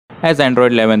as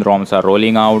Android 11 ROMs are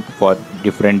rolling out for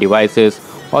different devices.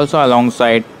 Also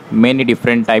alongside many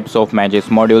different types of Magisk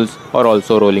modules are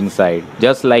also rolling side.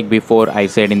 Just like before I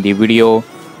said in the video,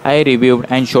 I reviewed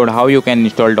and showed how you can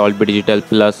install Dolby Digital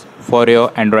Plus for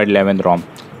your Android 11 ROM.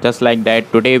 Just like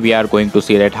that, today we are going to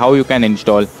see that how you can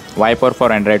install Viper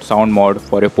for Android sound mod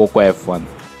for a Poco F1.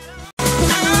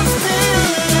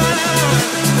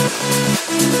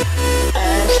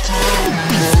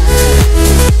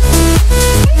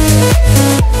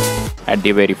 At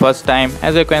the very first time,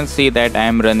 as you can see that I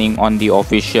am running on the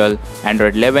official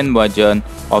Android 11 version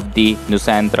of the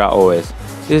Nusantra OS.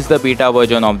 This is the beta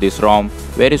version of this ROM.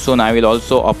 Very soon I will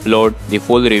also upload the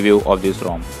full review of this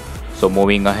ROM. So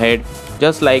moving ahead,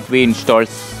 just like we installed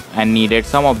and needed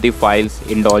some of the files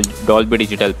in Dolby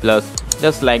Digital Plus,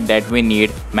 just like that we need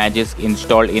Magisk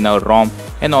installed in our ROM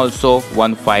and also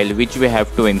one file which we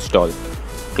have to install.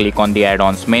 Click on the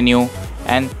add-ons menu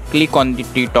and click on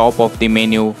the top of the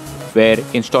menu where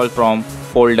install from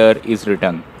folder is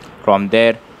written. From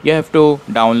there you have to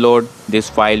download this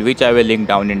file which I will link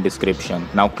down in description.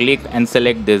 Now click and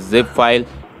select this zip file,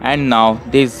 and now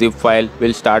this zip file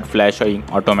will start flashing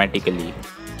automatically.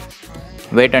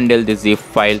 Wait until the zip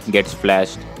file gets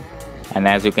flashed, and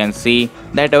as you can see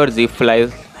that our zip file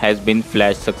has been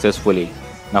flashed successfully.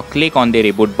 Now click on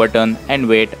the reboot button and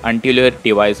wait until your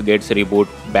device gets reboot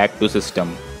back to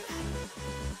system.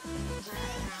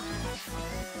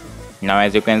 Now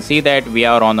as you can see that we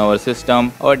are on our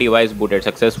system, our device booted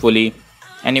successfully,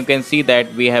 and you can see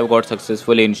that we have got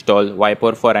successfully installed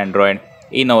Viper4Android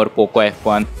in our Poco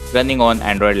F1 running on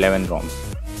Android 11 ROMs.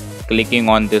 Clicking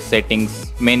on this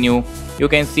settings menu, you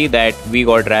can see that we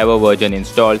got driver version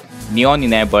installed, neon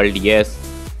enabled yes,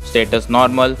 status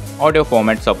normal, audio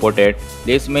format supported.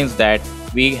 This means that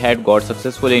we had got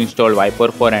successfully installed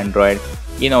Viper4Android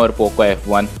in our Poco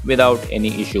F1 without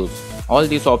any issues. All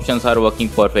these options are working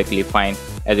perfectly fine.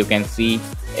 As you can see,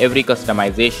 every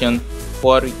customization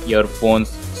for your phones,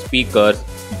 speakers,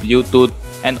 Bluetooth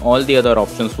and all the other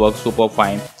options work super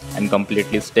fine and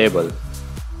completely stable.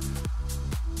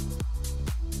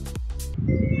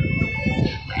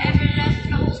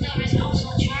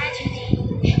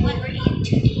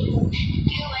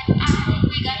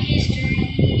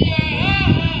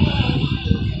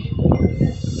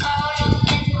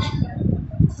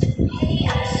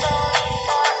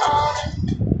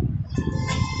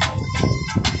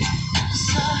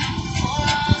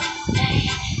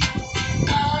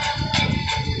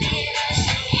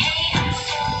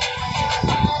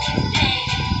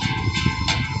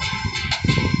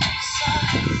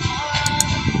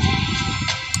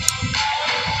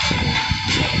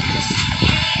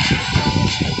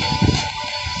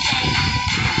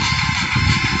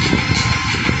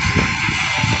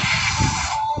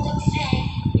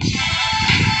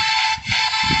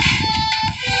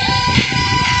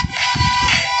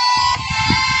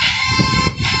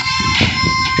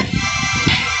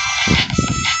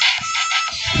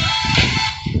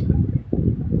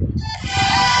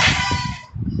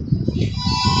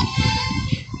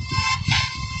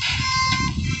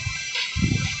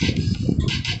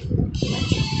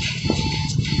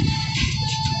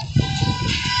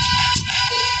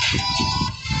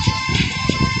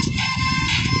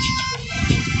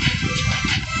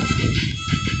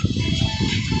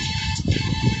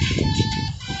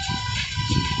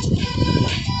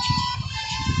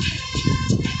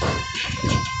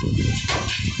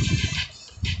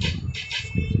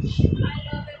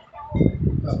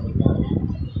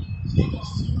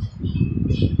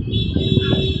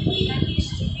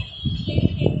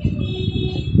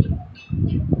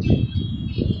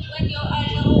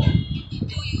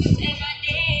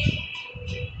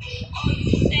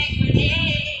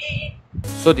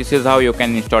 So this is how you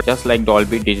can install. Just like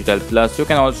Dolby Digital Plus, you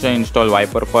can also install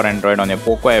Viper4Android on a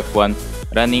Poco F1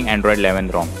 running Android 11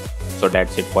 ROM. So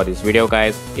that's it for this video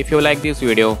guys. If you like this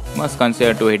video, must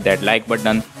consider to hit that like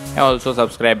button and also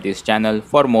subscribe this channel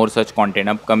for more such content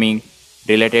upcoming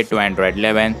related to Android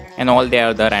 11 and all the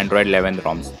other Android 11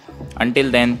 ROMs.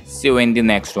 Until then, see you in the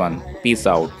next one. Peace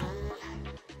out.